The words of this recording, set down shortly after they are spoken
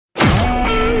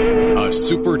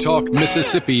SuperTalk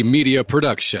Mississippi media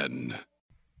production.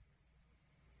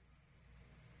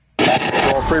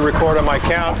 I'll pre-record on my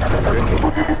count.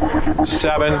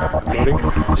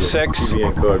 7, 6,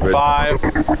 5,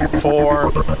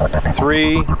 4,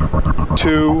 3,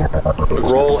 2.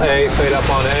 Roll A, fade up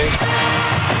on A.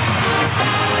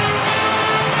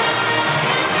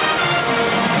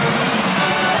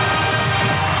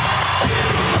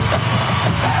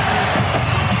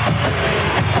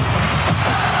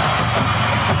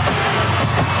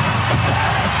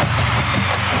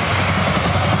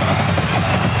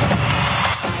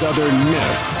 Southern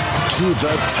Miss to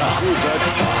the top.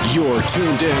 You're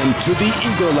tuned in to the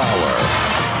Eagle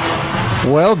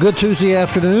Hour. Well, good Tuesday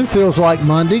afternoon. Feels like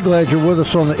Monday. Glad you're with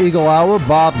us on the Eagle Hour.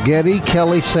 Bob Getty,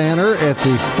 Kelly Sander at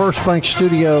the First Bank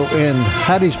Studio in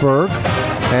Hattiesburg,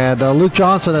 and Luke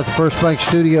Johnson at the First Bank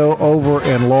Studio over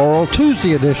in Laurel.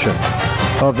 Tuesday edition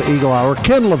of the Eagle Hour.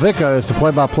 Ken LaVicka is the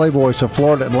play-by-play voice of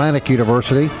Florida Atlantic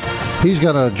University. He's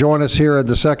going to join us here in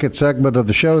the second segment of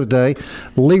the show today.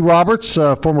 Lee Roberts,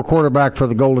 former quarterback for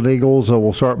the Golden Eagles,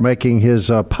 will start making his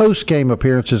post-game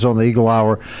appearances on the Eagle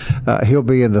Hour. He'll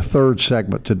be in the third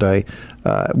segment today.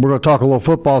 We're going to talk a little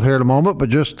football here in a moment, but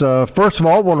just first of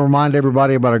all, I want to remind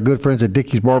everybody about our good friends at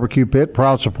Dickey's Barbecue Pit,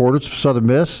 proud supporters of Southern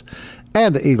Miss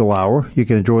and the Eagle Hour. You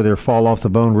can enjoy their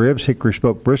fall-off-the-bone ribs, hickory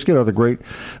smoked brisket, other great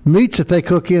meats that they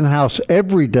cook in-house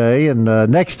every day. And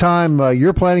next time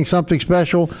you're planning something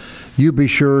special, you be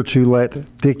sure to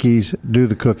let Dickey's do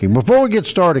the cooking. Before we get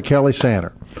started, Kelly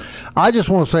Sander, I just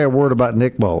want to say a word about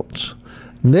Nick Mullins.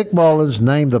 Nick Mullins,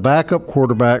 named the backup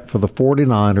quarterback for the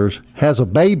 49ers, has a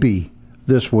baby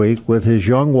this week with his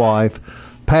young wife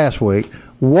past week.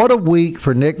 What a week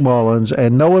for Nick Mullins,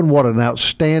 and knowing what an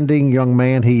outstanding young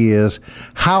man he is,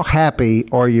 how happy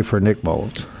are you for Nick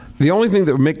Mullins? The only thing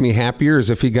that would make me happier is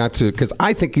if he got to, because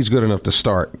I think he's good enough to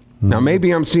start. Mm-hmm. Now,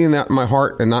 maybe I'm seeing that in my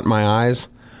heart and not my eyes,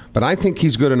 but I think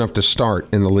he's good enough to start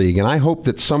in the league. And I hope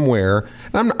that somewhere,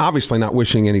 and I'm obviously not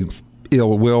wishing any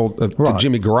ill will to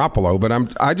Jimmy Garoppolo, but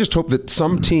I just hope that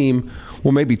some team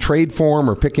will maybe trade for him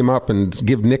or pick him up and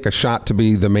give Nick a shot to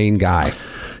be the main guy.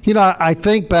 You know, I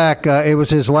think back, it was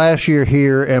his last year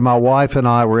here, and my wife and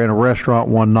I were in a restaurant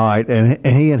one night, and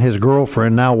he and his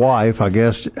girlfriend, now wife, I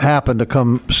guess, happened to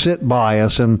come sit by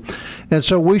us, and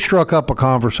so we struck up a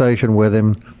conversation with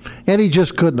him, and he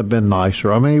just couldn't have been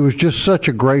nicer. I mean, he was just such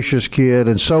a gracious kid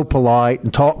and so polite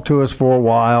and talked to us for a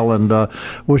while and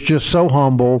was just so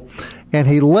humble. And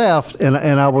he left, and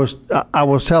I was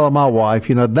telling my wife,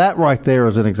 you know, that right there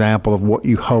is an example of what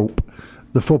you hope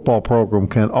the football program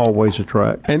can always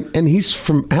attract. And he's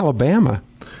from Alabama.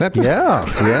 Yeah.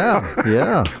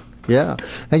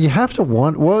 And you have to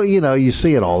wonder. Well, you know, you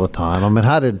see it all the time. I mean,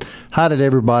 how did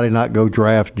everybody not go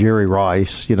draft Jerry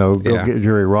Rice? You know, get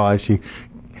Jerry Rice.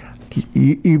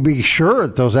 You be sure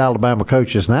that those Alabama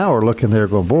coaches now are looking there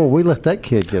going, boy, we let that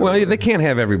kid get Well, they can't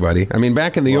have everybody. I mean,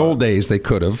 back in the old days, they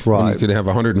could have. Right. You could have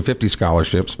 150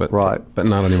 scholarships, but not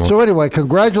anymore. So anyway,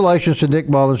 congratulations to Nick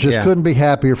Mullins. Just couldn't be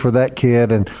happier for that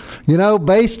kid. And, you know,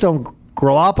 based on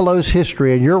Garoppolo's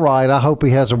history, and you're right, I hope he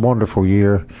has a wonderful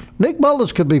year. Nick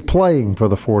Mullins could be playing for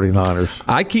the 49ers.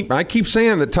 I keep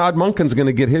saying that Todd Monken's going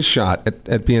to get his shot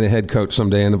at being a head coach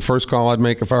someday. And the first call I'd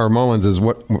make if I were Mullins is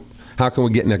how can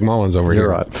we get Nick Mullins over here?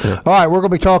 Right. Yeah. All right, we're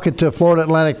going to be talking to Florida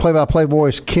Atlantic play-by-play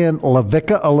voice Ken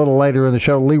LaVicka a little later in the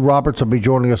show. Lee Roberts will be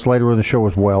joining us later in the show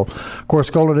as well. Of course,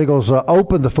 Golden Eagles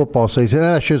opened the football season,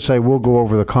 and I should say we'll go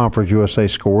over the Conference USA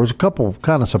scores, a couple of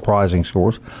kind of surprising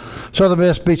scores. Southern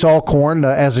Miss beats Alcorn,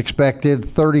 as expected,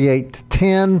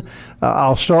 38-10.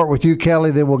 I'll start with you, Kelly,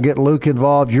 then we'll get Luke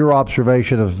involved. Your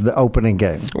observation of the opening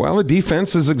game. Well, the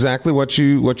defense is exactly what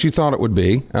you thought it would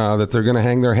be, that they're going to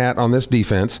hang their hat on this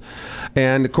defense.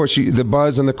 And, of course, the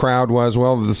buzz in the crowd was,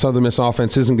 well, the Southern Miss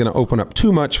offense isn't going to open up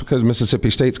too much because Mississippi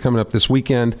State's coming up this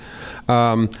weekend.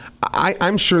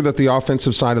 I'm sure that the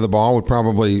offensive side of the ball would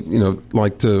probably,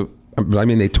 like to – I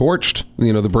mean, they torched,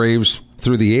 the Braves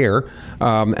through the air,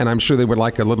 and I'm sure they would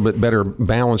like a little bit better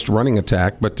balanced running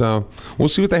attack. But we'll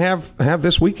see what they have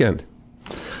this weekend.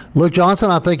 Luke Johnson,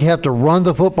 I think you have to run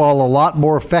the football a lot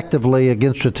more effectively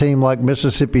against a team like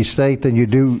Mississippi State than you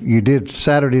did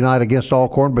Saturday night against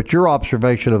Alcorn. But your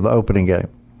observation of the opening game?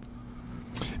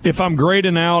 If I'm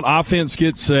grading out, offense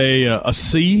gets a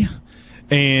C.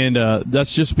 And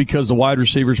that's just because the wide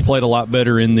receivers played a lot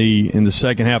better in the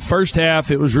second half. First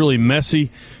half, it was really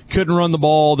messy. Couldn't run the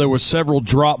ball. There were several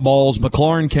drop balls.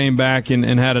 McLaurin came back and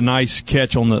had a nice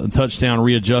catch on the touchdown,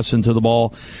 readjusting to the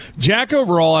ball. Jack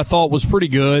overall, I thought, was pretty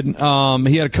good.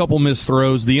 He had a couple missed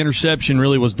throws. The interception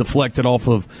really was deflected off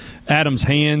of Adams'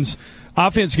 hands.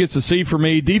 Offense gets a C for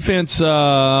me. Defense,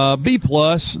 B+.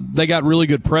 They got really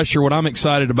good pressure. What I'm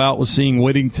excited about was seeing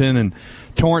Whittington and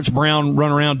Torrance Brown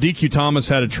run around. DQ Thomas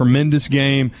had a tremendous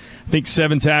game. I think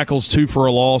 7 tackles, 2 for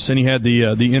a loss, and he had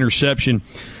the interception.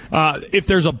 If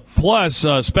there's a plus,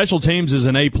 special teams is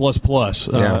an A++.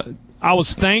 Yeah. I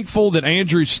was thankful that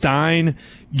Andrew Stein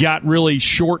got really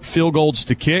short field goals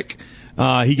to kick.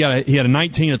 He had a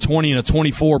 19, a 20, and a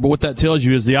 24. But what that tells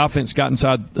you is the offense got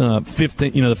inside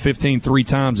 15, the 15 3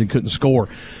 times and couldn't score.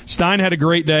 Stein had a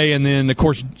great day, and then of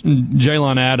course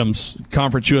Jalen Adams,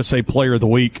 Conference USA Player of the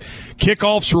Week.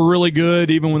 Kickoffs were really good,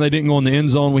 even when they didn't go in the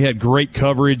end zone. We had great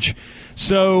coverage.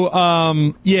 So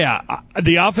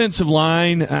the offensive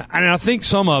line, and I think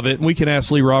some of it. We can ask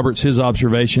Lee Roberts his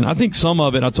observation. I think some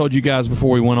of it. I told you guys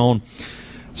before we went on.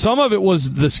 Some of it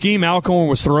was the scheme Alcorn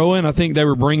was throwing. I think they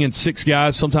were bringing 6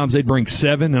 guys. Sometimes they'd bring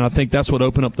 7, and I think that's what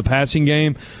opened up the passing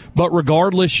game. But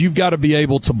regardless, you've got to be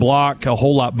able to block a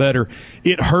whole lot better.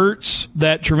 It hurts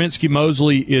that Travinsky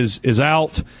Mosley is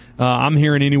out. I'm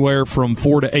hearing anywhere from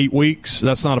 4 to 8 weeks.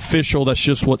 That's not official. That's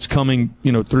just what's coming,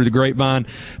 through the grapevine.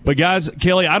 But guys,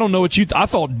 Kelly, I don't know what I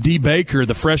thought D. Baker,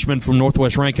 the freshman from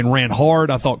Northwest Rankin, ran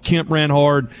hard. I thought Kemp ran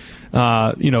hard.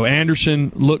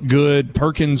 Anderson looked good.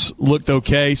 Perkins looked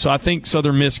okay. So I think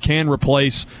Southern Miss can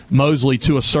replace Mosley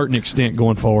to a certain extent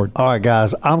going forward. All right,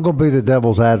 guys, I'm going to be the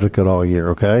devil's advocate all year,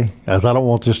 okay? As I don't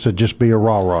want this to just be a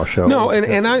rah-rah show. No,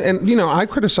 I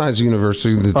criticize the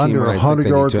university, the team under 100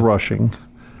 yards rushing.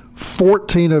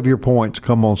 14 of your points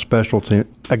come on special team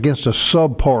against a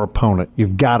subpar opponent.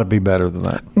 You've got to be better than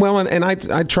that. Well, and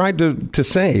I tried to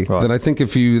say that I think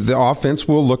the offense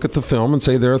will look at the film and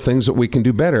say there are things that we can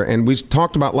do better. And we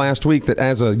talked about last week that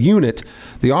as a unit,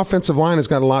 the offensive line has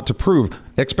got a lot to prove.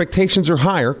 Expectations are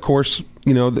higher. Of course,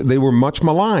 they were much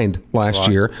maligned last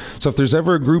year. So if there's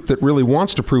ever a group that really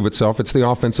wants to prove itself, it's the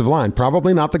offensive line.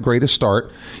 Probably not the greatest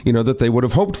start, that they would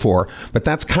have hoped for. But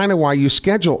that's kind of why you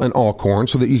schedule an Alcorn,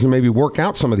 so that you can maybe work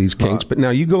out some of these kinks. Right. But now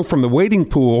you go from the waiting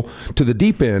pool to the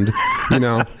deep end,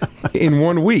 in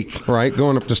 1 week, right?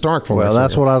 Going up to Starkville. Well,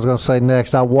 that's what I was going to say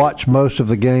next. I watched most of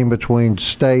the game between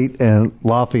State and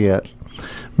Lafayette.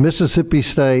 Mississippi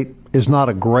State is not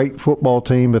a great football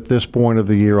team at this point of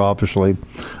the year, obviously.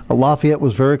 Lafayette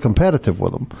was very competitive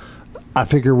with them. I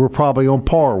figure we're probably on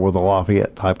par with a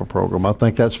Lafayette type of program. I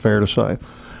think that's fair to say.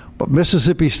 But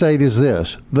Mississippi State is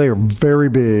this. They are very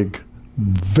big,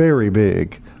 very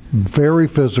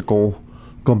physical.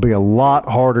 Going to be a lot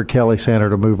harder, Kelly Sander,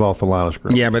 to move off the line of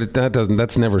scrimmage. Yeah, but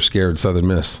that's never scared Southern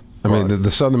Miss. I mean, the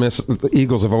Southern Miss, the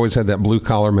Eagles have always had that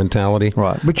blue-collar mentality.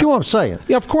 Right. But you know what I'm saying?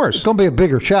 Yeah, of course. It's going to be a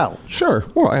bigger challenge. Sure.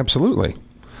 Well, absolutely.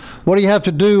 What do you have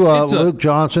to do, Luke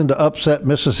Johnson, to upset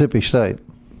Mississippi State?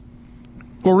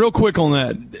 Well, real quick on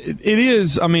that, it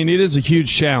is a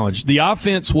huge challenge. The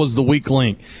offense was the weak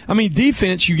link.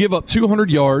 Defense, you give up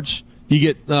 200 yards. You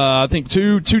get, I think,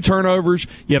 two turnovers.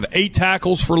 You have 8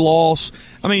 tackles for loss.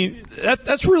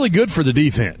 That's really good for the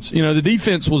defense. The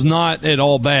defense was not at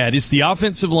all bad. It's the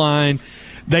offensive line.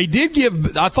 They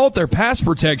did I thought their pass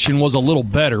protection was a little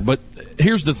better, but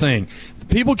here's the thing.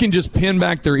 People can just pin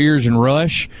back their ears and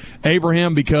rush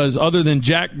Abraham, because other than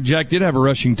Jack did have a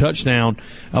rushing touchdown,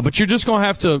 but you're just going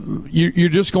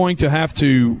to have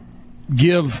to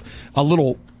give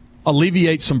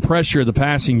alleviate some pressure of the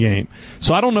passing game.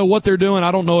 So I don't know what they're doing.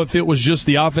 I don't know if it was just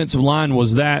the offensive line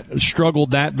struggled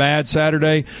that bad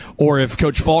Saturday, or if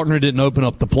Coach Faulkner didn't open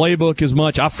up the playbook as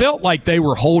much. I felt like they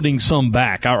were holding some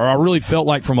back. I really felt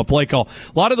like from a play call.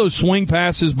 A lot of those swing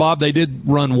passes, Bob, they did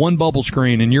run one bubble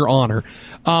screen in your honor.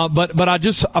 But I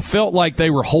felt like they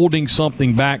were holding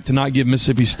something back to not give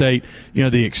Mississippi State,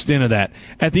 the extent of that.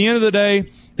 At the end of the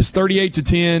day, it's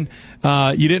 38-10.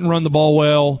 You didn't run the ball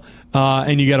well.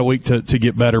 And you got a week to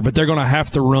get better, but they're going to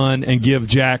have to run and give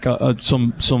Jack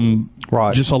some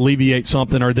right. Just alleviate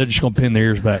something, or they're just going to pin their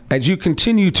ears back. As you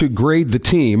continue to grade the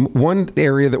team, one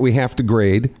area that we have to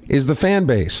grade is the fan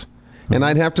base. And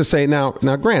I'd have to say now,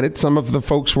 granted, some of the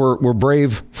folks were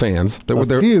brave fans. That were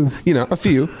there, a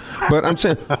few. But I'm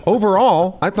saying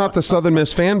overall, I thought the Southern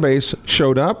Miss fan base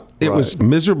showed up. It was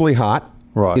miserably hot.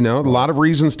 Right. A lot of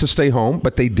reasons to stay home,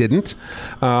 but they didn't.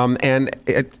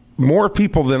 More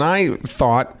people than I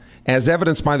thought, as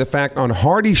evidenced by the fact on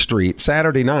Hardy Street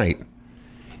Saturday night,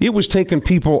 it was taking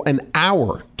people an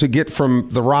hour to get from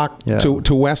the Rock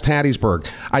to West Hattiesburg.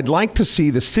 I'd like to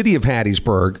see the city of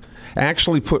Hattiesburg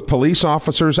actually put police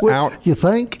officers out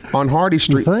on Hardy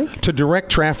Street to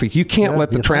direct traffic. You can't let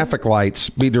the traffic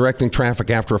lights be directing traffic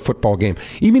after a football game.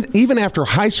 Even after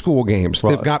high school games,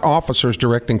 they've got officers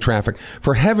directing traffic.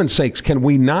 For heaven's sakes, can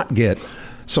we not get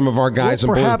some of our guys?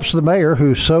 Perhaps the mayor,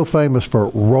 who's so famous for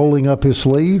rolling up his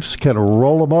sleeves, can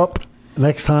roll them up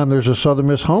next time there's a Southern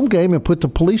Miss home game and put the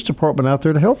police department out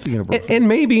there to help the university. And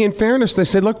maybe, in fairness, they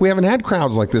said, look, we haven't had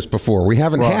crowds like this before. We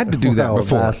haven't had to do that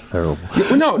before. That's terrible.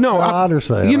 No, I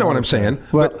understand. You know what I'm saying.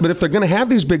 But if they're going to have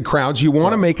these big crowds, you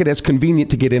want to make it as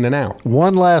convenient to get in and out.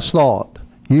 One last thought.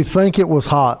 You think it was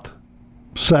hot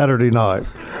Saturday night.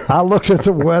 I looked at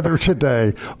the weather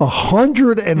today.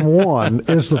 101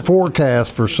 is the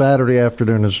forecast for Saturday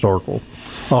afternoon in Starkville.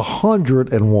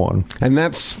 101. And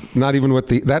that's not even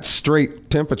that's straight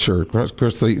temperature. Of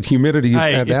course, the humidity, you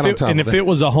add that on top of it. And if it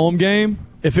was a home game,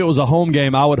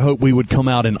 I would hope we would come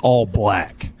out in all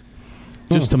black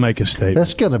just to make a statement.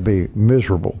 That's going to be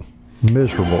miserable.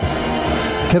 Miserable.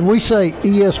 Can we say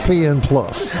ESPN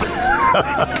Plus?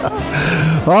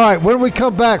 All right, when we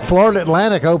come back, Florida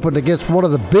Atlantic opened against one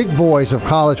of the big boys of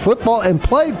college football and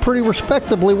played pretty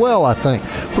respectably well, I think.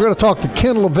 We're going to talk to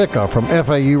Ken LaVicka from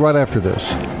FAU right after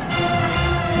this.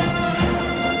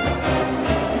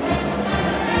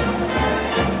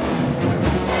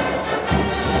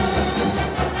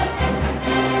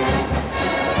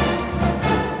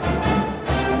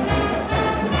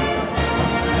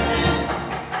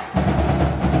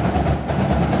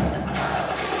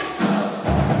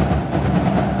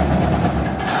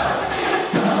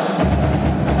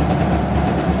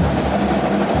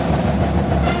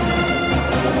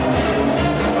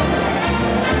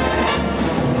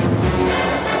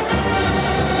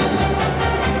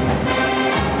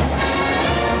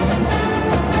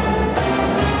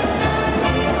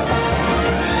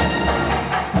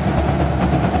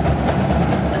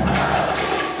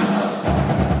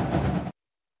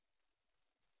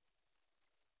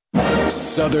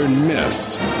 Southern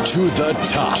Miss to the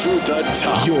top. To the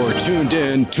top. You're tuned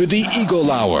in to the Eagle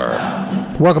Hour.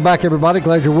 Welcome back, everybody.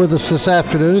 Glad you're with us this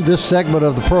afternoon. This segment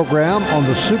of the program on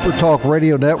the Super Talk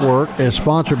Radio Network is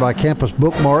sponsored by Campus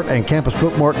Bookmart and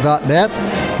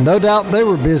campusbookmart.net. No doubt they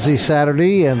were busy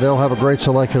Saturday, and they'll have a great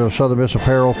selection of Southern Miss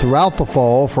apparel throughout the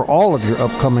fall for all of your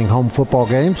upcoming home football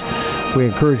games. We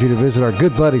encourage you to visit our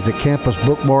good buddies at Campus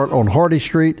Bookmart on Hardy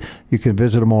Street. You can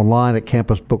visit them online at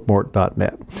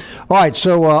campusbookmart.net. All right,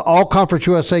 so all Conference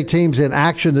USA teams in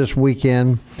action this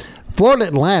weekend. Florida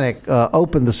Atlantic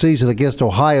opened the season against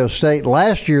Ohio State.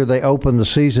 Last year they opened the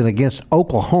season against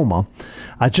Oklahoma.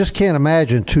 I just can't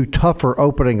imagine two tougher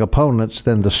opening opponents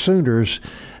than the Sooners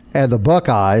and the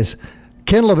Buckeyes.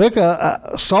 Ken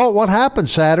LaVicka saw what happened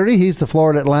Saturday. He's the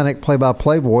Florida Atlantic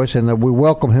play-by-play voice, and we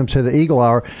welcome him to the Eagle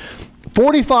Hour.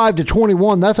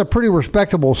 45-21, that's a pretty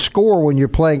respectable score when you're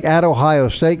playing at Ohio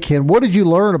State, Ken. What did you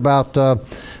learn about the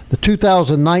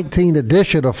 2019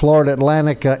 edition of Florida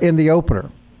Atlantic in the opener?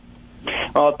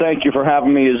 Oh, thank you for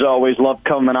having me, as always. Love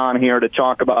coming on here to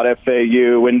talk about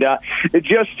FAU. And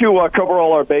just to cover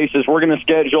all our bases, we're going to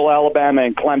schedule Alabama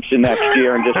and Clemson next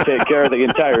year and just take care of the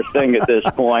entire thing at this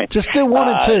point. Just do 1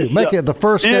 and 2. Make it the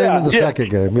first game and the second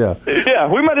game. Yeah,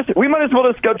 we might as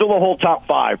well schedule the whole top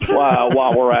 5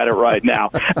 while we're at it right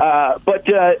now. But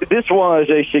this was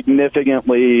a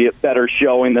significantly better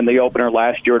showing than the opener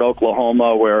last year at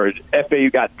Oklahoma, where FAU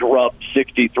got drubbed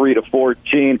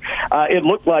 63-14. It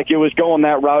looked like it was going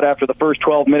that route after the first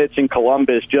 12 minutes in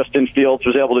Columbus. Justin Fields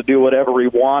was able to do whatever he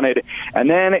wanted, and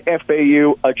then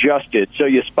FAU adjusted. So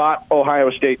you spot Ohio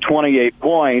State 28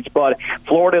 points, but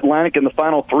Florida Atlantic in the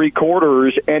final 3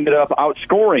 quarters ended up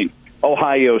outscoring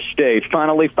Ohio State.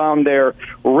 Finally found their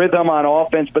rhythm on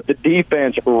offense, but the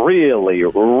defense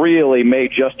really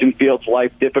made Justin Fields'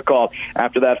 life difficult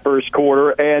after that first quarter.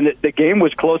 And the game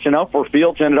was close enough where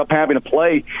Fields ended up having to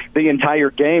play the entire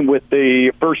game with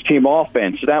the first-team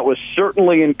offense. That was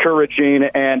certainly encouraging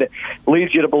and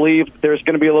leads you to believe there's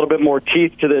going to be a little bit more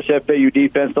teeth to this FAU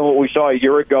defense than what we saw a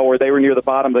year ago, where they were near the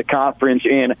bottom of the conference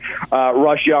in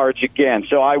rush yards again.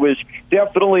 So I was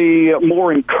definitely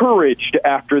more encouraged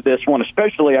after this one,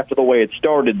 especially after the way it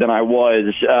started, than I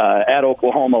was at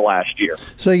Oklahoma last year.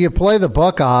 So you play the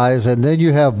Buckeyes, and then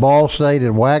you have Ball State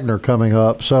and Wagner coming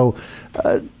up. So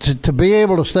to be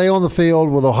able to stay on the field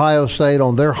with Ohio State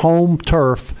on their home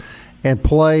turf and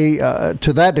play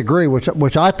to that degree, which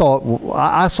I thought,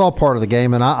 I saw part of the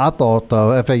game, and I thought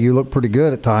FAU looked pretty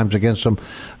good at times against them.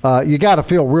 You got to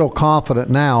feel real confident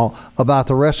now about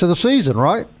the rest of the season,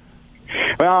 right?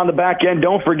 Well, on the back end,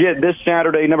 don't forget this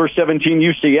Saturday, number 17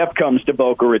 UCF comes to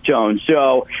Boca Raton.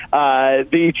 So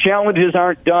the challenges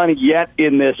aren't done yet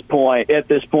at this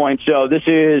point. So this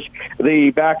is the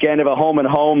back end of a home and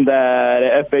home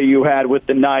that FAU had with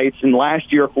the Knights. And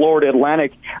last year, Florida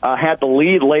Atlantic had the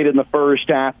lead late in the first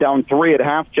half, down 3 at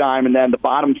halftime, and then the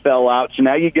bottom fell out. So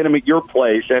now you get them at your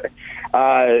place. And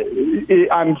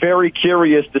I'm very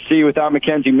curious to see without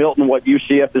Mackenzie Milton what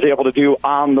UCF is able to do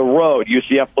on the road.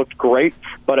 UCF looked great,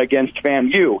 but against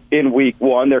FAMU in week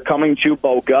 1, they're coming to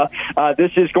Boca.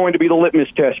 This is going to be the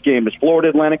litmus test game. Is Florida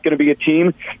Atlantic going to be a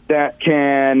team that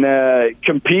can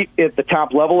compete at the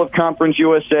top level of Conference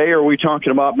USA, or are we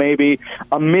talking about maybe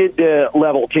a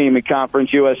mid-level team in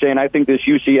Conference USA? And I think this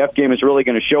UCF game is really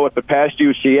going to show it. But past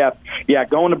UCF,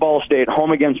 going to Ball State,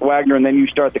 home against Wagner, and then you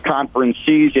start the conference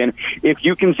season. If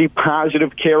you can see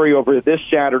positive carryover this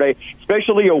Saturday,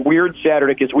 especially a weird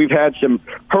Saturday because we've had some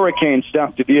hurricane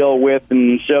stuff to deal with,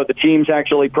 and so the team's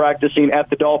actually practicing at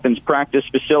the Dolphins practice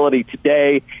facility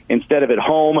today instead of at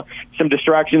home. Some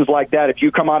distractions like that. If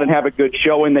you come out and have a good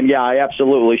showing, then I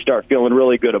absolutely start feeling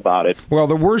really good about it. Well,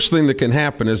 the worst thing that can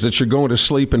happen is that you're going to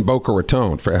sleep in Boca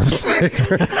Raton, for heaven's sake.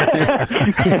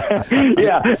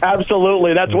 Yeah,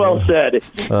 absolutely. That's well said.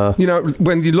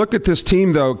 When you look at this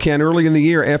team, though, Ken, early in the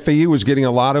year, FAU was getting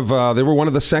a lot of they were one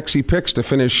of the sexy picks to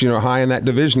finish high in that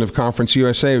division of Conference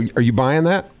USA. Are you buying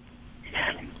that?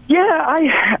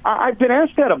 Yeah, I've been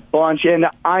asked that a bunch, and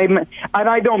I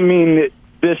don't mean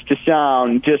this to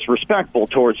sound disrespectful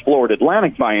towards Florida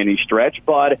Atlantic by any stretch,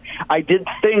 but I did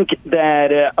think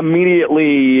that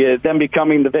immediately them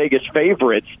becoming the Vegas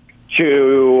favorites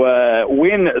to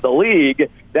win the league,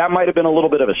 that might have been a little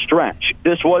bit of a stretch.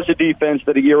 This was a defense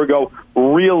that a year ago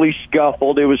really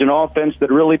scuffled. It was an offense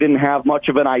that really didn't have much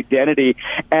of an identity,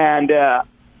 and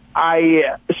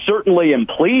I certainly am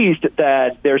pleased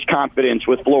that there's confidence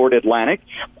with Florida Atlantic.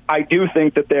 I do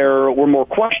think that there were more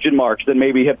question marks than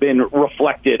maybe have been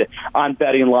reflected on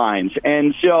betting lines.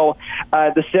 And so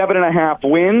the 7.5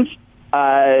 wins,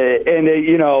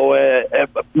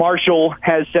 Marshall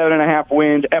has 7.5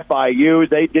 wins. FIU,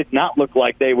 they did not look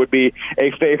like they would be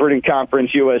a favorite in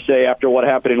Conference USA after what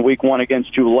happened in week 1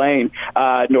 against Tulane,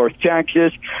 North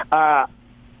Texas.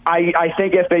 I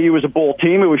think FAU was a bowl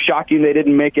team. It was shocking they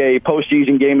didn't make a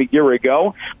postseason game a year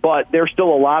ago, but there's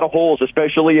still a lot of holes,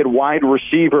 especially at wide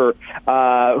receiver.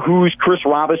 Who's Chris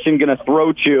Robinson going to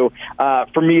throw to?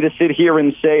 For me to sit here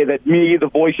and say that me, the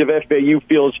voice of FAU,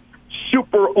 feels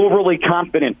super overly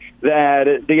confident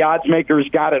that the odds makers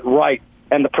got it right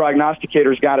and the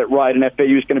prognosticators got it right, and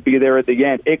FAU is going to be there at the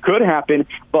end. It could happen,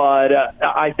 but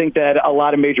I think that a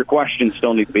lot of major questions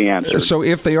still need to be answered. So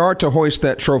if they are to hoist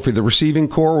that trophy, the receiving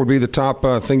core would be the top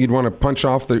thing you'd want to punch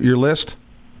off your list?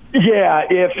 Yeah,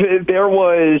 if there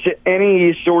was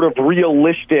any sort of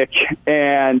realistic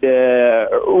and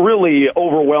really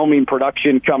overwhelming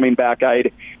production coming back,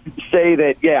 I'd say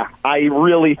that, I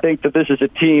really think that this is a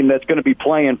team that's going to be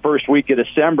playing first week of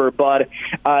December, but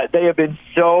they have been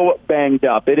so banged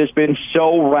up. It has been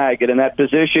so ragged, and that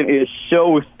position is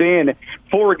so thin.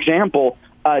 For example,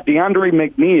 DeAndre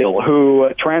McNeil, who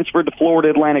transferred to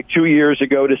Florida Atlantic 2 years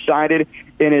ago, decided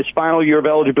in his final year of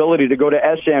eligibility to go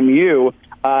to SMU.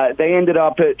 They ended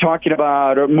up talking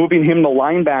about moving him to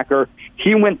linebacker.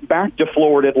 He went back to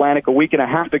Florida Atlantic a week and a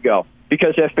half ago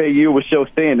because FAU was so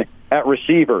thin at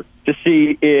receiver to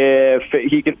see if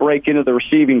he could break into the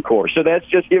receiving corps. So that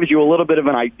just gives you a little bit of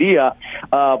an idea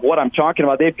of what I'm talking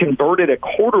about. They've converted a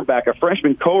quarterback, a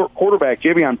freshman quarterback,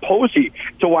 Javion Posey,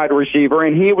 to wide receiver,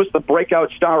 and he was the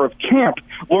breakout star of camp,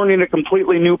 learning a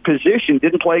completely new position.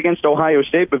 Didn't play against Ohio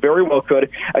State, but very well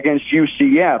could against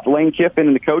UCF. Lane Kiffin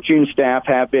and the coaching staff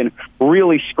have been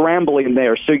really scrambling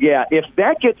there. So, if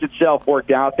that gets itself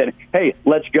worked out, then, hey,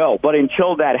 let's go. But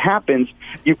until that happens,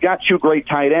 you've got two great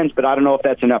tight ends, but I don't know if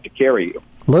that's enough to carry you.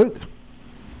 Luke?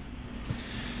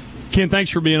 Ken,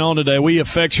 thanks for being on today. We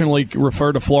affectionately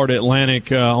refer to Florida Atlantic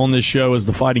on this show as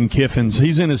the Fighting Kiffins.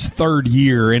 He's in his third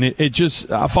year, and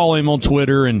I follow him on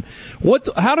Twitter. And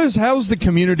how's the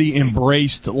community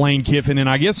embraced Lane Kiffin? And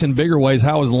I guess in bigger ways,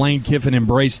 how has Lane Kiffin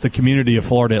embraced the community of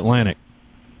Florida Atlantic?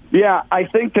 Yeah, I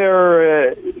think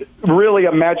they're really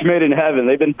a match made in heaven.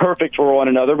 They've been perfect for one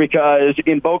another because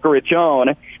in Boca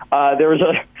Raton, there's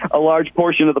a large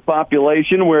portion of the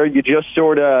population where you just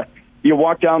sort of you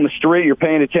walk down the street, you're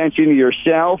paying attention to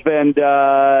yourself, and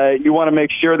you want to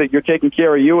make sure that you're taking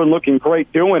care of you and looking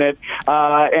great doing it.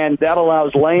 And that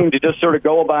allows Lane to just sort of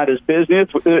go about his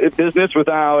business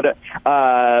without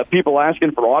people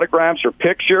asking for autographs or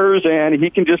pictures, and he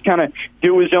can just kind of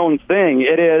do his own thing.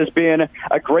 It has been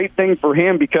a great thing for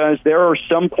him because there are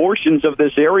some portions of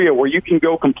this area where you can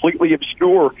go completely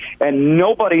obscure and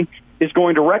nobody is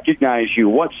going to recognize you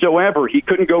whatsoever. He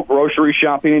couldn't go grocery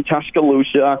shopping in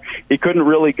Tuscaloosa. He couldn't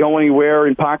really go anywhere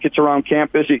in pockets around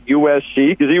campus at USC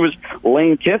because he was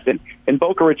Lane Kiffin. In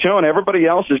Boca Raton, everybody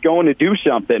else is going to do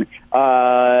something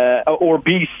or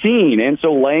be seen. And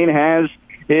so Lane has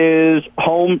his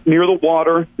home near the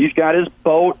water. He's got his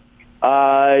boat.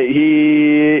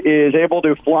 He is able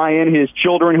to fly in his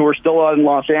children who are still out in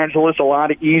Los Angeles a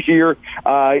lot easier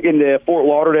into Fort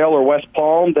Lauderdale or West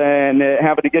Palm than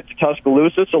having to get to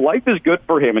Tuscaloosa. So life is good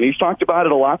for him, and he's talked about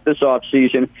it a lot this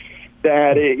offseason,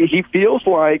 that he feels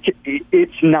like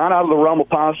it's not out of the realm of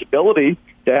possibility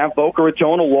to have Boca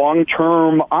Raton a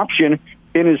long-term option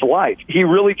in his life. He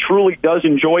really, truly does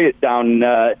enjoy it down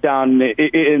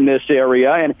in this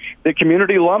area, and the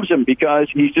community loves him because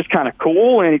he's just kind of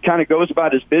cool and he kind of goes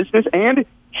about his business. And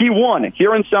he won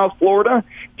here in South Florida.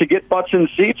 To get butts in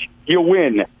seats, you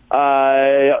win.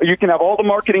 You can have all the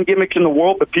marketing gimmicks in the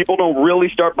world, but people don't really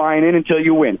start buying in until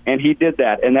you win. And he did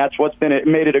that, and that's what's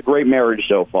made it a great marriage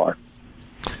so far.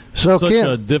 So such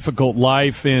a difficult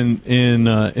life in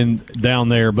down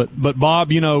there, but Bob,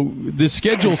 this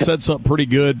schedule sets up pretty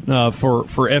good for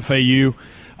FAU,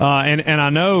 and I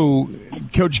know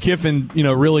Coach Kiffin,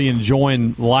 really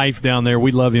enjoying life down there.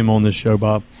 We love him on this show,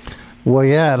 Bob. Well,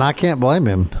 yeah, and I can't blame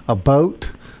him. A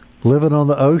boat, living on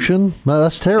the ocean, no,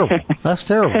 that's terrible. That's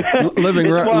terrible.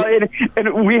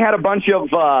 And we had a bunch of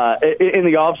in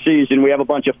the off season. We have a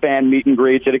bunch of fan meet and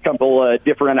greets at a couple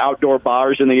different outdoor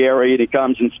bars in the area. And he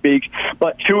comes and speaks.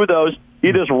 But two of those,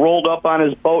 he just rolled up on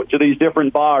his boat to these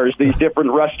different bars, these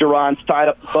different restaurants, tied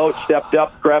up the boat, stepped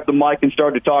up, grabbed the mic, and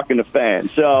started talking to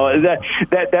fans. So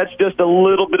that's just a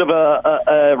little bit of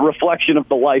a reflection of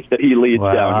the life that he leads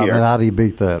down here. I mean, how do you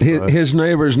beat that? His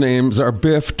neighbors' names are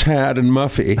Biff, Tad, and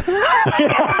Muffy.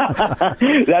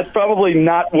 That's probably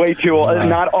not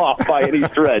not off by any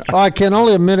stretch. All right, Ken,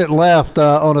 only a minute left.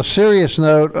 On a serious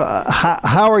note,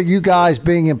 how are you guys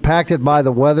being impacted by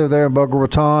the weather there in Boca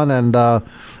Raton? And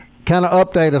kind of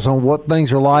update us on what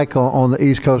things are like on the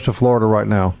east coast of Florida right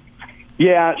now.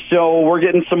 Yeah, so we're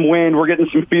getting some wind. We're getting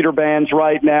some feeder bands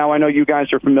right now. I know you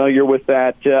guys are familiar with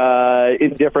that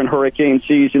in different hurricane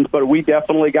seasons, but we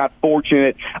definitely got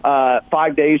fortunate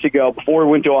 5 days ago. Before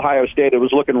we went to Ohio State, it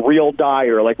was looking real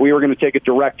dire, like we were going to take a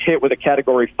direct hit with a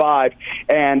Category 5,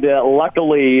 and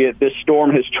luckily this storm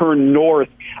has turned north,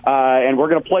 and we're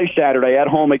going to play Saturday at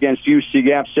home against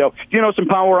UCF. So, some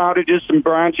power outages, some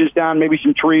branches down, maybe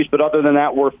some trees, but other than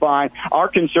that, we're fine. Our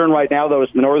concern right now, though, is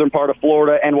the northern part of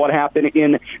Florida and what happened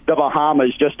in the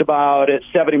Bahamas, just about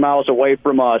 70 miles away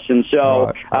from us. And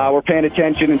so we're paying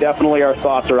attention, and definitely our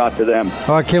thoughts are out to them.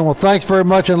 All right, Ken, well, thanks very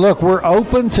much. And look, we're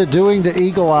open to doing the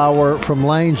Eagle Hour from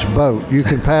Lane's boat. You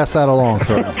can pass that along,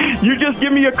 sir. You just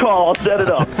give me a call. I'll set it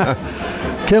up.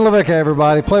 Ken LaVicka,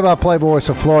 everybody, play-by-play voice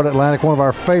of Florida Atlantic, one of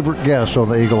our favorite guests on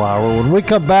the Eagle Hour. When we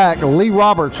come back, Lee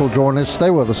Roberts will join us. Stay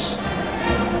with us.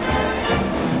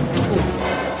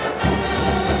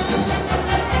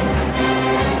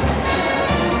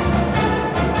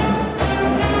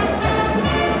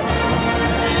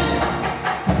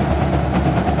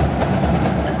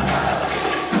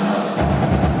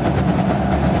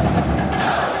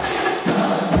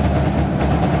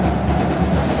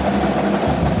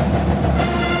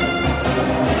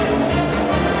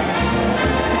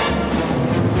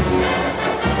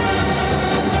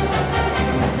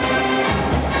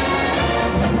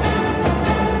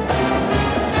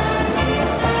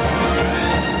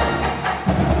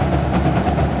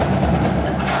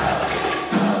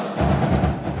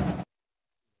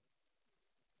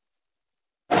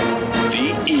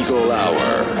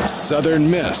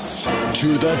 Southern Miss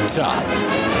to the top.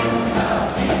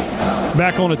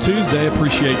 Back on a Tuesday,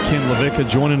 appreciate Ken LaVicka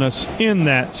joining us in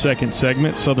that second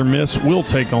segment. Southern Miss will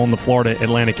take on the Florida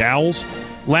Atlantic Owls.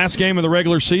 Last game of the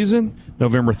regular season,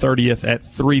 November 30th at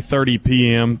 3:30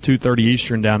 p.m., 2:30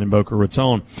 Eastern down in Boca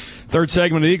Raton. Third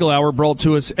segment of the Eagle Hour brought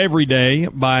to us every day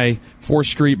by 4th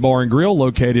Street Bar and Grill,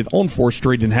 located on 4th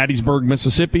Street in Hattiesburg,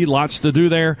 Mississippi. Lots to do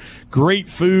there. Great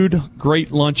food,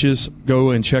 great lunches. Go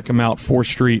and check them out, 4th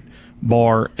Street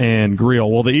Bar and Grill.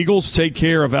 Well, the Eagles take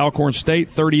care of Alcorn State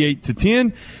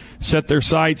 38-10. Set their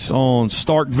sights on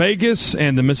Stark Vegas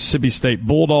and the Mississippi State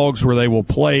Bulldogs, where they will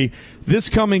play this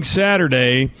coming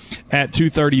Saturday at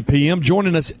 2:30 p.m.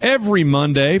 Joining us every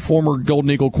Monday, former Golden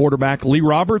Eagle quarterback Lee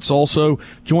Roberts also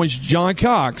joins John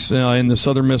Cox in the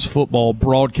Southern Miss football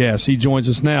broadcast. He joins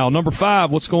us now. Number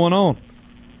 5, what's going on?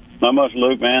 Not much,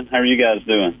 Luke, man. How are you guys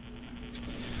doing?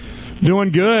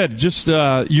 Doing good. Just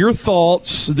your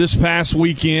thoughts this past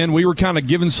weekend. We were kind of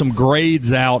giving some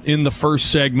grades out in the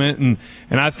first segment, and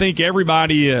I think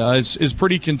everybody is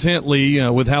pretty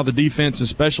contently with how the defense and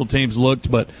special teams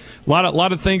looked, but a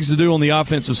lot of things to do on the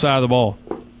offensive side of the ball.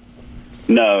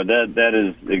 No, that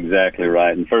is exactly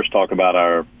right. And first, talk about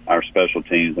our special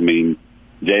teams. I mean,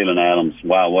 Jalen Adams,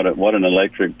 wow, what an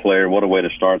electric player. What a way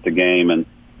to start the game. And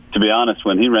to be honest,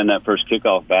 when he ran that first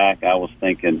kickoff back, I was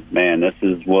thinking, man, this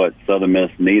is what Southern Miss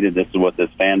needed. This is what this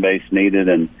fan base needed.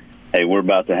 And hey, we're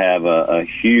about to have a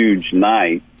huge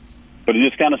night. But it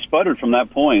just kind of sputtered from that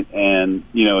point. And,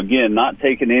 again, not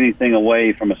taking anything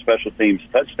away from a special teams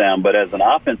touchdown, but as an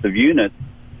offensive unit,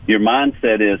 your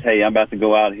mindset is, hey, I'm about to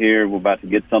go out here, we're about to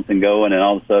get something going, and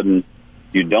all of a sudden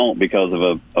you don't because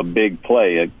of a big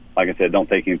play. Like I said, don't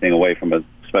take anything away from a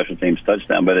special teams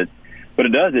touchdown, but it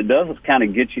does kind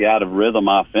of get you out of rhythm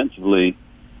offensively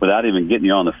without even getting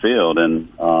you on the field. And,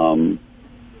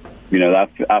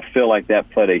 I feel like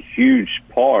that played a huge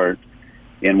part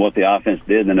in what the offense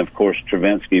did. And, of course,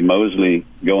 Travinsky, Mosley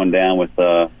going down with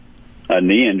a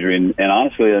knee injury. And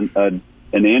honestly,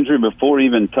 an injury before he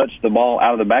even touched the ball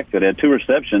out of the backfield. He had 2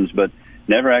 receptions, but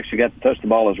never actually got to touch the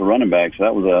ball as a running back. So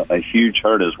that was a huge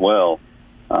hurt as well.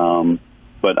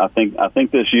 But I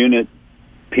think this unit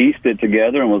pieced it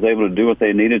together and was able to do what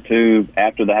they needed to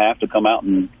after the half to come out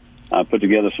and put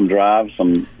together some drives,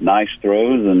 some nice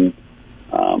throws. And,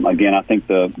 again, I think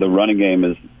the running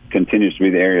game continues to be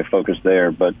the area of focus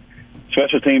there. But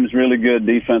special teams really good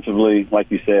defensively. Like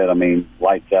you said, I mean,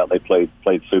 lights out. They played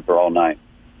super all night.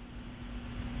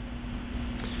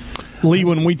 Lee,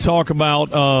 when we talk about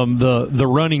the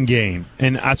running game,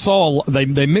 and I saw they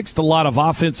mixed a lot of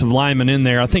offensive linemen in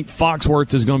there. I think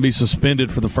Foxworth is going to be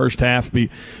suspended for the first half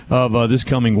of this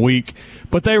coming week.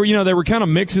 But they were kind of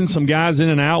mixing some guys in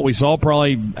and out. We saw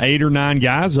probably 8 or 9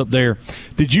 guys up there.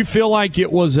 Did you feel like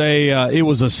it was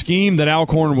a scheme that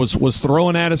Alcorn was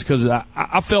throwing at us? Because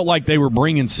I felt like they were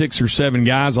bringing 6 or 7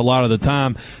 guys a lot of the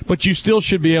time, but you still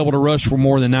should be able to rush for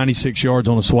more than 96 yards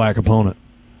on a SWAC opponent.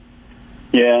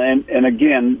 Yeah, and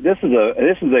again, this is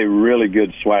a really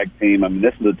good SWAC team. I mean,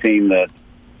 this is a team that,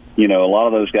 a lot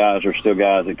of those guys are still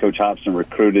guys that Coach Hobson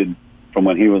recruited from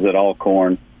when he was at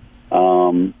Alcorn.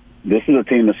 This is a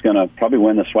team that's going to probably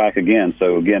win the SWAC again.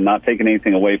 So, again, not taking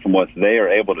anything away from what they are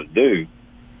able to do.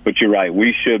 But you're right,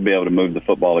 we should be able to move the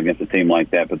football against a team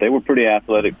like that. But they were pretty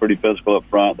athletic, pretty physical up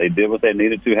front. They did what they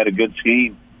needed to, had a good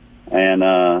scheme.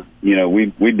 And,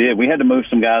 we did. We had to move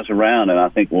some guys around, and I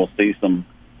think we'll see some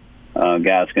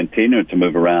guys continue to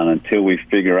move around until we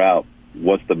figure out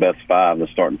what's the best 5, the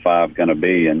starting 5 going to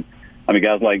be. And, I mean,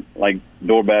 guys like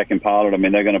Dorbeck and Pollard, I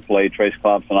mean, they're going to play. Trace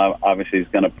Klopson, obviously, is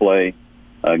going to play.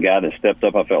 A guy that stepped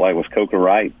up, I felt like, was Coker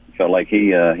Wright. Felt like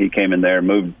he came in there,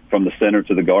 moved from the center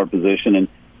to the guard position,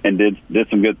 and did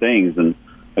some good things. And,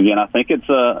 again, I think it's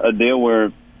a deal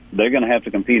where they're going to have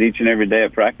to compete each and every day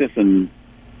at practice, and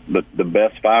the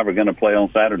best 5 are going to play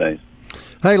on Saturdays.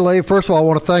 Hey, Lee, first of all, I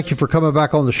want to thank you for coming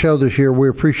back on the show this year. We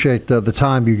appreciate the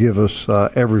time you give us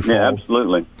every fall. Yeah,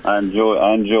 absolutely. I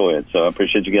enjoy it, so I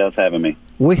appreciate you guys having me.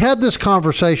 We had this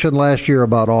conversation last year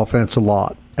about offense a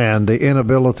lot and the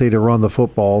inability to run the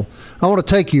football. I want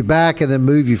to take you back and then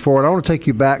move you forward. I want to take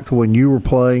you back to when you were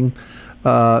playing.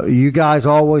 You guys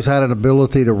always had an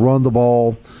ability to run the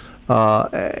ball,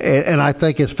 and I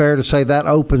think it's fair to say that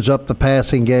opens up the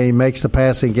passing game, makes the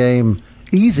passing game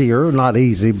easier, not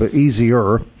easy, but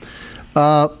easier.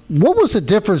 What was the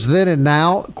difference then and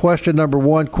now? Question number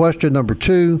 1. Question number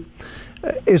 2,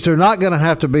 is there not going to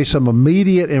have to be some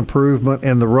immediate improvement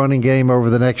in the running game over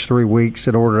the next 3 weeks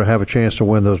in order to have a chance to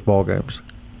win those ball games?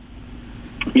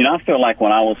 I feel like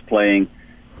when I was playing,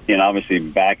 obviously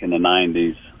back in the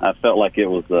 90s, I felt like it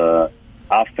was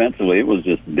offensively, it was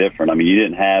just different. I mean, you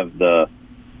didn't have the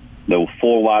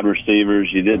 4 wide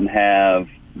receivers. You didn't have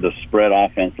the spread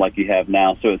offense like you have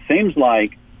now. So it seems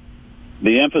like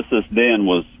the emphasis then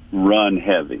was run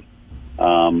heavy.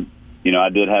 I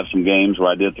did have some games where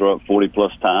I did throw it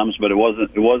 40-plus times, but it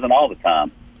wasn't all the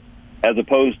time. As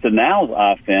opposed to now's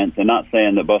offense, and not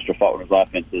saying that Buster Faulkner's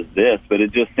offense is this, but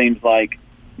it just seems like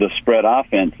the spread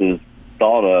offense is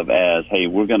thought of as, hey,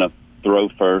 we're going to throw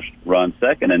first, run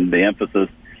second, and the emphasis,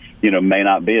 may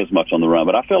not be as much on the run.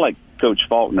 But I feel like Coach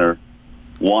Faulkner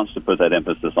wants to put that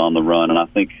emphasis on the run, and I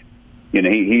think,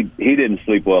 he didn't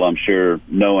sleep well, I'm sure,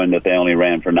 knowing that they only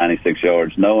ran for 96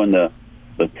 yards, knowing the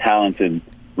talented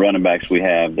running backs we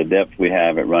have, the depth we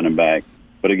have at running back.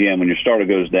 But again, when your starter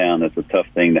goes down, that's a tough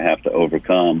thing to have to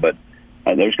overcome. But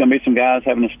there's going to be some guys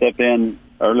having to step in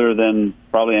earlier than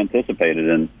probably anticipated,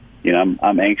 and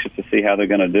I'm anxious to see how they're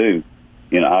going to do.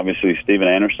 Obviously Steven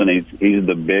Anderson, he's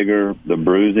the bigger, the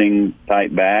bruising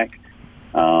type back.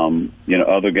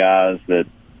 Other guys that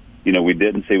we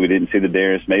didn't see the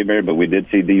Darius Mayberry, but we did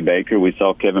see D. Baker. We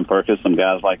saw Kevin Perkins, some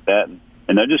guys like that,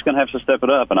 and they're just going to have to step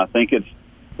it up. And I think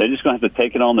they're just going to have to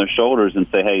take it on their shoulders and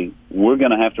say, hey, we're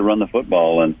going to have to run the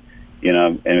football. And,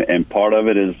 and part of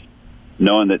it is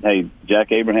knowing that, hey,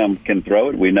 Jack Abraham can throw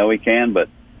it. We know he can, but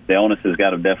the onus has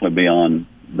got to definitely be on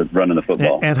running the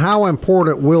football. And how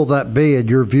important will that be in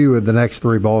your view in the next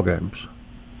 3 ball games?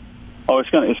 Oh, it's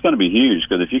going to be huge,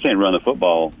 because if you can't run the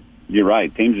football, you're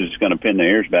right. Teams are just going to pin their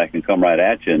ears back and come right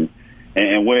at you.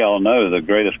 And we all know the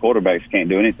greatest quarterbacks can't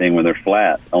do anything when they're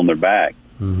flat on their back.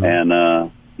 Mm-hmm.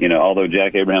 And, although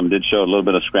Jack Abraham did show a little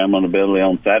bit of scrambling ability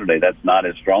on Saturday, that's not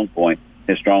his strong point.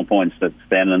 His strong point is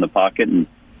standing in the pocket and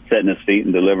setting his feet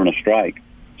and delivering a strike.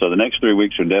 So the next 3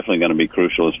 weeks are definitely going to be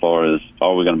crucial as far as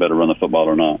are we going to better run the football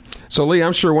or not. So, Lee,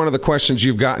 I'm sure one of the questions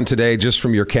you've gotten today just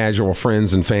from your casual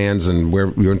friends and fans and where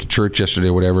you went to church yesterday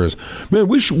or whatever is, man,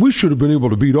 we should have been able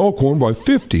to beat Alcorn by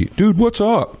 50. Dude, what's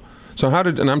up? So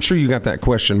and I'm sure you got that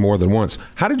question more than once.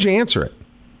 How did you answer it?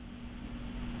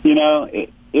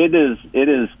 It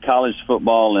is college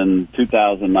football in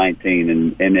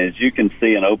 2019, and as you can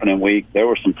see in opening week, there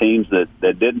were some teams that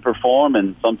didn't perform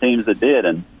and some teams that did,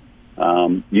 and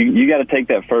you got to take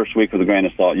that first week with a grain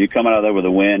of salt. You come out of there with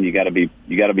a win, you got to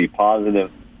be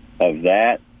positive of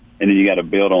that, and then you got to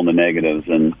build on the negatives.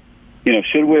 And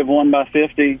should we have won by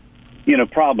 50?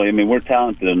 Probably. I mean, we're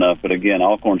talented enough, but again,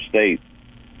 Alcorn State,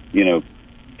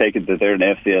 take it that they're an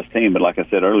FCS team, but like I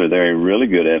said earlier, they're a really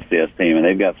good FCS team, and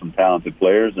they've got some talented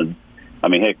players. And I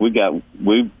mean, heck, we got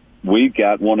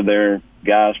one of their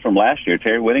guys from last year,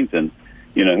 Terry Whittington,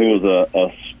 who was a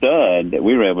stud that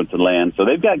we were able to land. So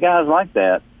they've got guys like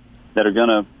that are going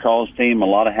to cause team a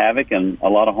lot of havoc and a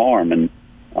lot of harm. And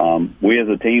we as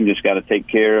a team just got to take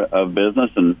care of business.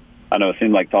 And I know it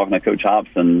seems like talking to Coach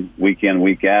Hobson week in,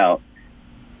 week out,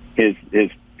 his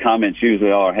comments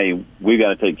usually are, hey, we got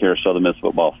to take care of Southern Miss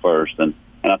football first. And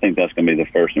I think that's going to be the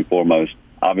first and foremost.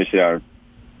 Obviously, our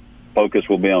focus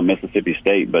will be on Mississippi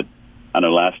State, but I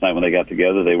know last night when they got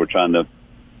together, they were trying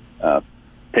to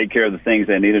take care of the things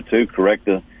they needed to, correct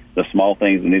the small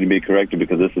things that need to be corrected,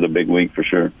 because this is a big week for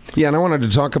sure. Yeah, and I wanted to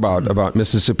talk about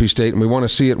Mississippi State, and we want to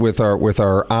see it with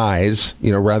our eyes,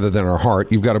 rather than our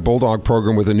heart. You've got a Bulldog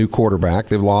program with a new quarterback.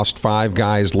 They've lost 5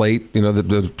 guys late,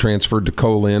 that transferred to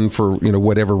Colin for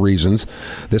whatever reasons.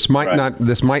 This might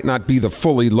not be the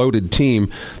fully loaded team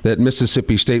that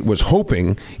Mississippi State was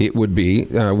hoping it would be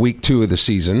week 2 of the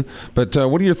season. But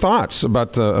what are your thoughts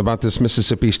about this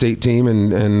Mississippi State team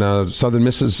and Southern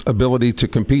Miss's ability to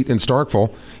compete in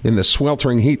Starkville in the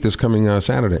sweltering heat this coming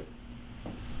Saturday?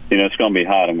 It's going to be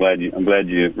hot. I'm glad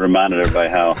you reminded everybody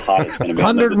how hot it's going to be.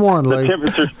 101.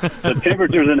 The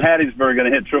temperatures in Hattiesburg are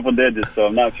going to hit triple digits, so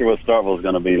I'm not sure what Starkville is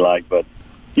going to be like. But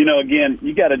again,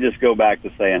 you got to just go back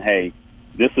to saying, hey,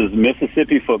 this is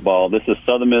Mississippi football. This is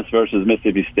Southern Miss versus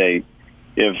Mississippi State.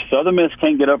 If Southern Miss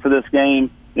can't get up for this game,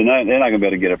 then they're not going to be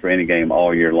able to get up for any game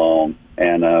all year long.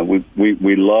 And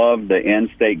we love the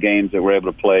in-state games that we're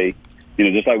able to play.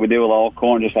 Just like we did with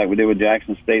Alcorn, just like we did with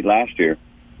Jackson State last year,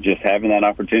 just having that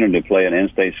opportunity to play an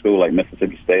in-state school like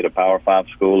Mississippi State, a Power 5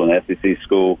 school, an SEC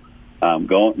school,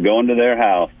 going to their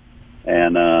house,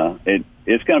 and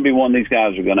it's going to be one of these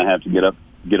guys are going to have to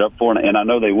get up for, and I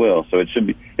know they will. So it should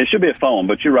be a fun one.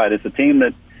 But you're right, it's a team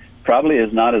that probably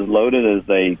is not as loaded as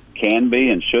they can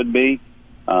be and should be.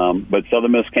 But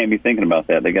Southern Miss can't be thinking about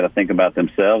that. They got to think about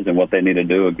themselves and what they need to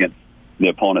do against the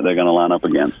opponent they're going to line up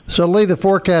against. So, Lee, the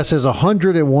forecast is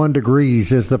 101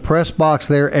 degrees. Is the press box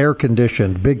there air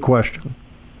conditioned? Big question.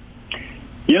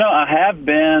 I have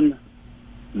been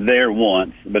there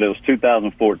once, but it was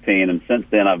 2014, and since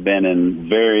then I've been in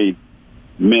very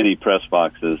many press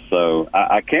boxes. So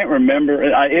I can't remember.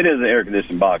 It is an air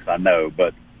conditioned box, I know,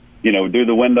 but do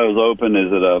the windows open?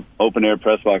 Is it a open air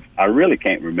press box? I really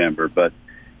can't remember, but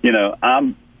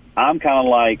I'm kind of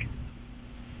like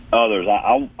others.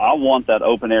 I want that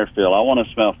open air feel. I want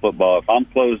to smell football. If I'm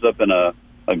closed up in a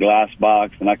glass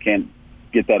box and I can't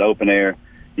get that open air,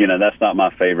 that's not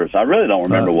my favorite. So I really don't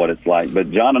remember what it's like.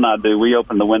 But John and I do. We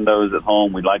open the windows at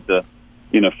home. We'd like to,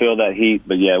 feel that heat.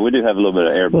 But, yeah, we do have a little bit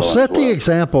of air blowing. Well, set the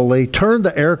example, Lee. Turn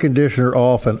the air conditioner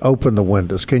off and open the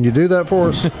windows. Can you do that for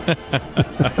us?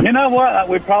 You know what?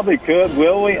 We probably could.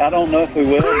 Will we? I don't know if we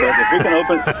will.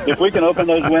 But if we can open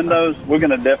those windows, we're going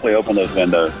to definitely open those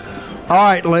windows. All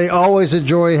right, Lee, always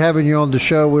enjoy having you on the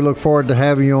show. We look forward to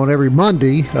having you on every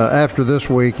Monday after this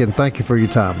week, and thank you for your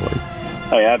time, Lee.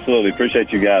 Hey, absolutely.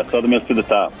 Appreciate you guys. Southern Miss to the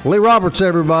top. Lee Roberts,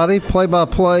 everybody,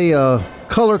 play-by-play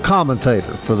color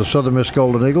commentator for the Southern Miss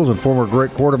Golden Eagles and former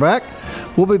great quarterback.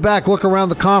 We'll be back, look around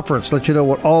the conference, let you know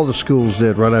what all the schools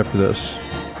did right after this.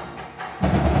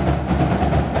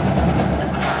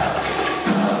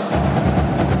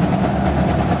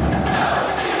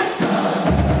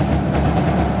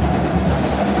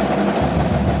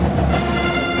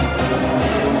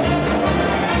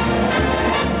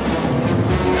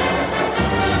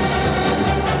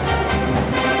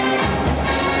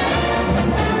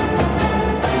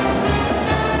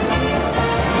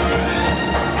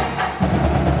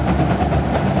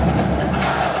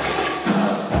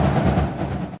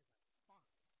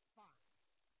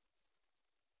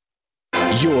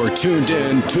 You're tuned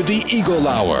in to the Eagle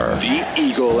Hour. The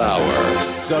Eagle Hour.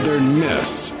 Southern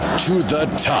Miss to the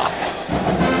top.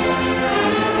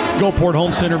 Gulfport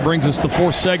Home Center brings us the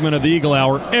fourth segment of the Eagle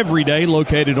Hour every day,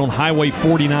 located on Highway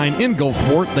 49 in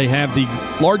Gulfport. They have the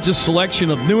largest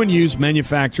selection of new and used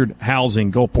manufactured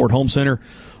housing. Gulfport Home Center,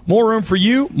 more room for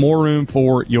you, more room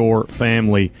for your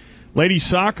family. Ladies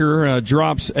soccer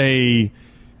drops a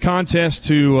contest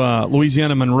to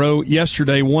Louisiana Monroe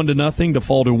yesterday, 1-0 to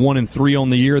fall to 1-3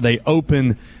 on the year. They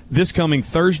open this coming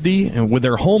Thursday and with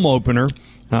their home opener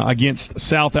against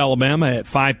South Alabama at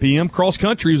 5 p.m. Cross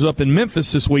Country was up in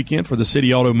Memphis this weekend for the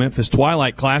City Auto Memphis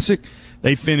Twilight Classic.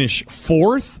 They finish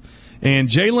fourth, and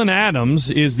Jalen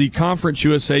Adams is the Conference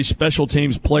USA Special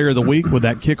Teams Player of the Week with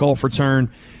that kickoff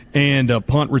return and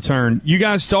punt return. You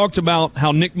guys talked about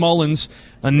how Nick Mullins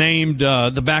named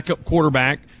the backup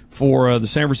quarterback for the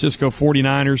San Francisco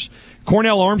 49ers.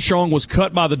 Cornell Armstrong was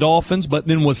cut by the Dolphins, but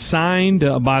then was signed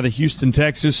by the Houston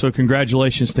Texans, so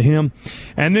congratulations to him.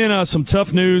 And then some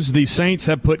tough news. The Saints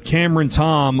have put Cameron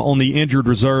Tom on the injured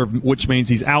reserve, which means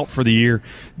he's out for the year,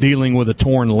 dealing with a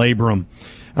torn labrum.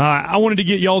 I wanted to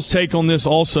get y'all's take on this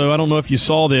also. I don't know if you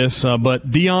saw this, but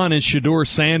Deion and Shedeur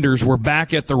Sanders were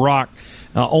back at the Rock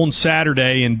on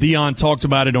Saturday, and Deion talked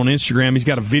about it on Instagram. He's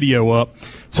got a video up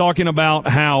talking about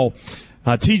how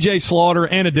T.J. Slaughter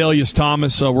and Adelius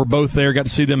Thomas were both there. Got to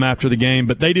see them after the game,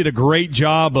 but they did a great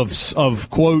job of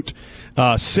quote,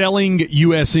 selling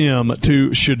USM to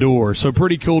Shedeur. So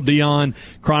pretty cool. Deion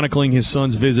chronicling his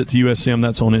son's visit to USM.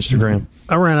 That's on Instagram.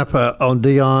 I ran up on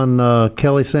Deion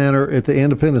Kelly Sander at the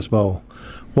Independence Bowl,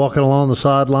 walking along the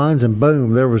sidelines, and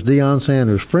boom, there was Deion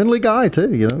Sanders. Friendly guy,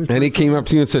 too, you know. And he came up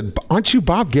to you and said, "Aren't you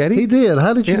Bob Getty?" He did.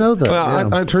 How did you know that?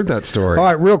 Well, I've heard that story. All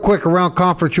right, real quick, around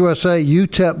Conference USA,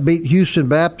 UTEP beat Houston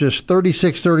Baptist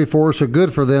 36-34, so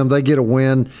good for them. They get a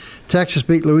win. Texas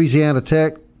beat Louisiana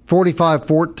Tech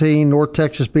 45-14. North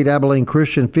Texas beat Abilene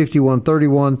Christian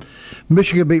 51-31.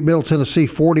 Michigan beat Middle Tennessee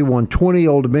 41-20.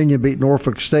 Old Dominion beat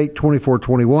Norfolk State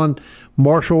 24-21.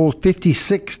 Marshall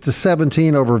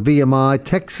 56-17 over VMI.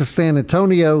 Texas San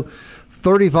Antonio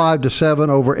 35-7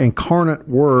 over Incarnate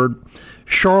Word.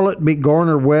 Charlotte beat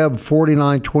Garner Webb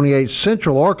 49-28.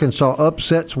 Central Arkansas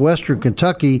upsets Western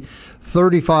Kentucky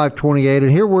 35-28.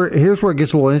 And here's where it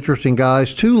gets a little interesting,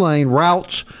 guys. Tulane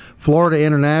routs Florida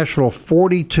International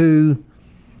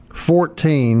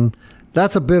 42-14.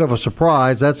 That's a bit of a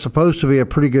surprise. That's supposed to be a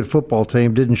pretty good football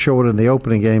team. Didn't show it in the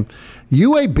opening game.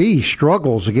 UAB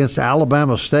struggles against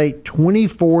Alabama State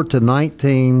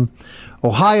 24-19.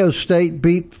 Ohio State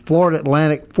beat Florida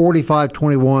Atlantic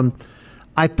 45-21.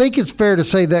 I think it's fair to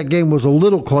say that game was a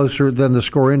little closer than the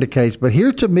score indicates. But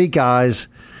here to me, guys,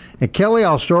 and Kelly,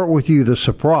 I'll start with you, the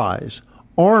surprise.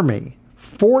 Army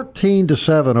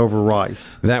 14-7 over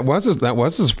Rice. That was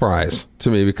a surprise to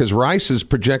me because Rice is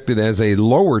projected as a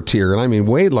lower tier, and I mean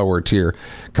way lower tier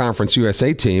Conference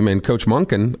USA team. And Coach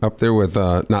Munkin up there with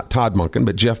not Todd Munkin,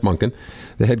 but Jeff Munkin,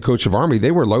 the head coach of Army,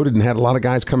 they were loaded and had a lot of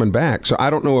guys coming back. So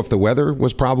I don't know if the weather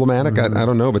was problematic. I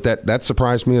don't know, but that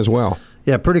surprised me as well.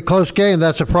 Yeah, pretty close game.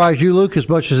 That surprised you, Luke, as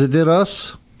much as it did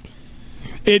us?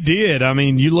 It did. I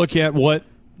mean, you look at what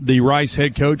the Rice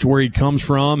head coach, where he comes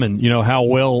from, and you know how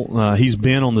well he's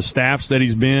been on the staffs that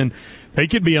he's been. They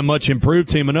could be a much improved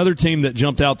team. Another team that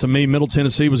jumped out to me, Middle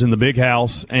Tennessee, was in the Big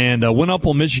House and went up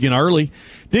on Michigan early.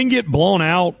 Didn't get blown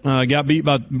out. Got beat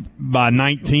by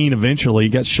 19 eventually.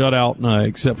 Got shut out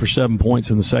except for 7 points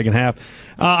in the second half.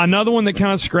 Another one that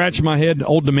kind of scratched my head,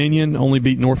 Old Dominion only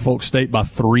beat Norfolk State by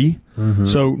 3. Mm-hmm.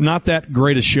 So not that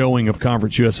great a showing of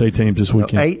Conference USA teams this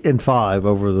weekend. 8-5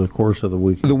 over the course of the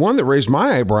week. The one that raised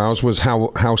my eyebrows was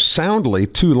how soundly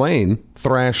Tulane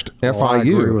thrashed FIU. I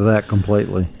agree with that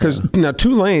completely. Because now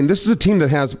Tulane, this is a team that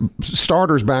has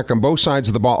starters back on both sides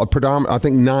of the ball. I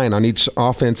think 9 on each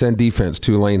offense and defense.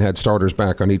 Tulane had starters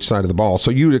back on each side of the ball.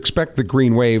 So you'd expect the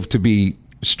Green Wave to be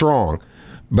strong,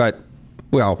 but,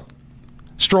 well,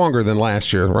 stronger than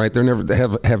last year, right? They never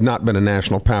have not been a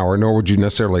national power, nor would you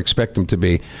necessarily expect them to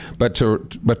be. But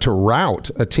to rout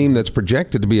a team that's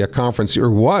projected to be a conference, or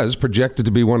was projected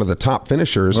to be one of the top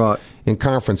finishers in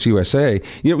Conference USA.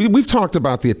 You know, we've talked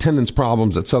about the attendance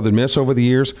problems at Southern Miss over the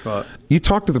years. Right. You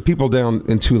talk to the people down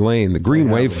in Tulane, the Green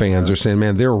Wave fans are saying,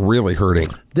 man, they're really hurting.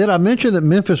 Did I mention that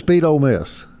Memphis beat Ole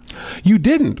Miss? You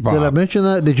didn't, Bob. Did I mention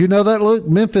that? Did you know that, Luke?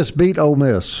 Memphis beat Ole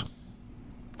Miss.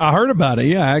 I heard about it.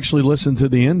 Yeah, I actually listened to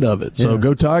the end of it. So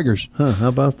go Tigers. Huh, how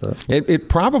about that? It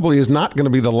probably is not going to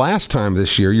be the last time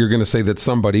this year you're going to say that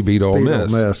somebody beat Ole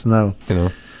Miss. Ole Miss, no. You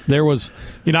know. There was,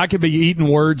 I could be eating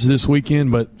words this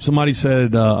weekend, but somebody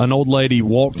said an old lady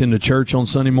walked into church on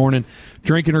Sunday morning,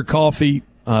 drinking her coffee,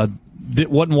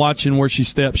 wasn't watching where she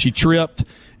stepped. She tripped,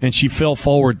 and she fell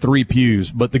forward 3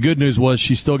 pews. But the good news was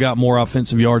she still got more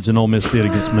offensive yards than Ole Miss did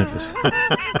against Memphis.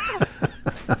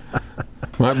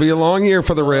 Might be a long year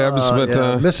for the Rebs,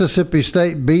 but Mississippi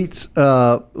State beats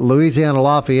Louisiana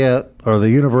Lafayette, or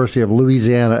the University of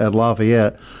Louisiana at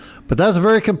Lafayette. But that's a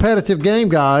very competitive game,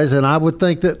 guys, and I would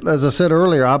think that, as I said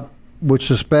earlier, I would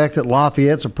suspect that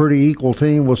Lafayette's a pretty equal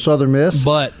team with Southern Miss.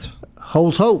 But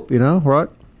holds hope, right?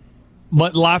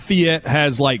 But Lafayette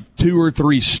has like 2 or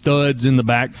 3 studs in the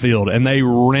backfield, and they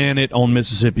ran it on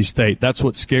Mississippi State. That's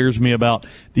what scares me about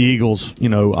the Eagles,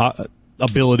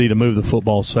 ability to move the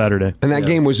football Saturday. And that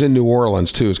game was in New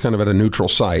Orleans, too. It's kind of at a neutral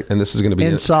site, and this is going to be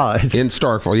inside. In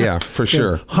Starkville, yeah, for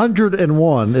sure.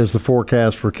 101 is the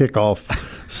forecast for kickoff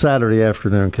Saturday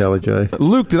afternoon, Kelly J.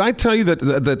 Luke, did I tell you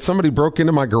that somebody broke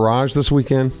into my garage this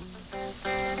weekend?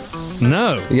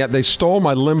 No. Yeah, they stole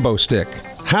my limbo stick.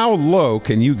 How low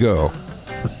can you go?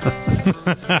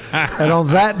 And on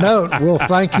that note, we'll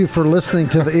thank you for listening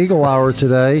to the Eagle Hour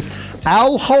today.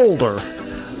 Al Holder,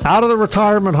 out of the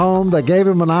retirement home. They gave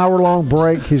him an hour-long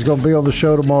break. He's going to be on the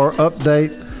show tomorrow.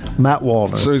 Update, Matt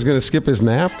Wallner. So he's going to skip his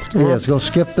nap tomorrow? Yeah, he's going to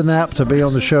skip the nap to be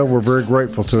on the show. We're very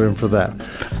grateful to him for that.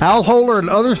 Al Holder and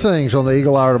other things on the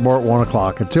Eagle Hour tomorrow at 1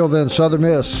 o'clock. Until then, Southern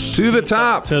Miss. To the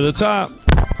top. To the top.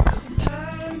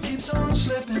 Time keeps on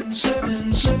slipping,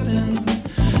 slipping, slipping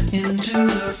into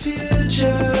the future.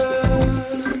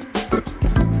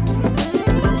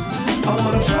 I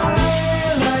want to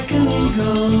fly like an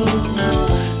eagle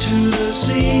to the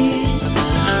sea.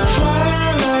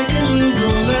 Fly like an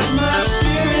eagle, let my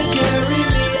spirit carry me.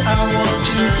 I want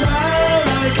to fly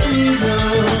like an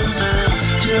eagle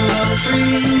till I'm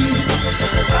free.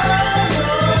 I go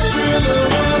through the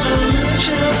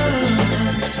revolution.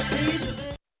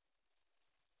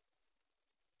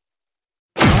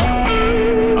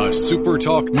 A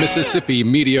SuperTalk Mississippi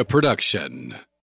media production.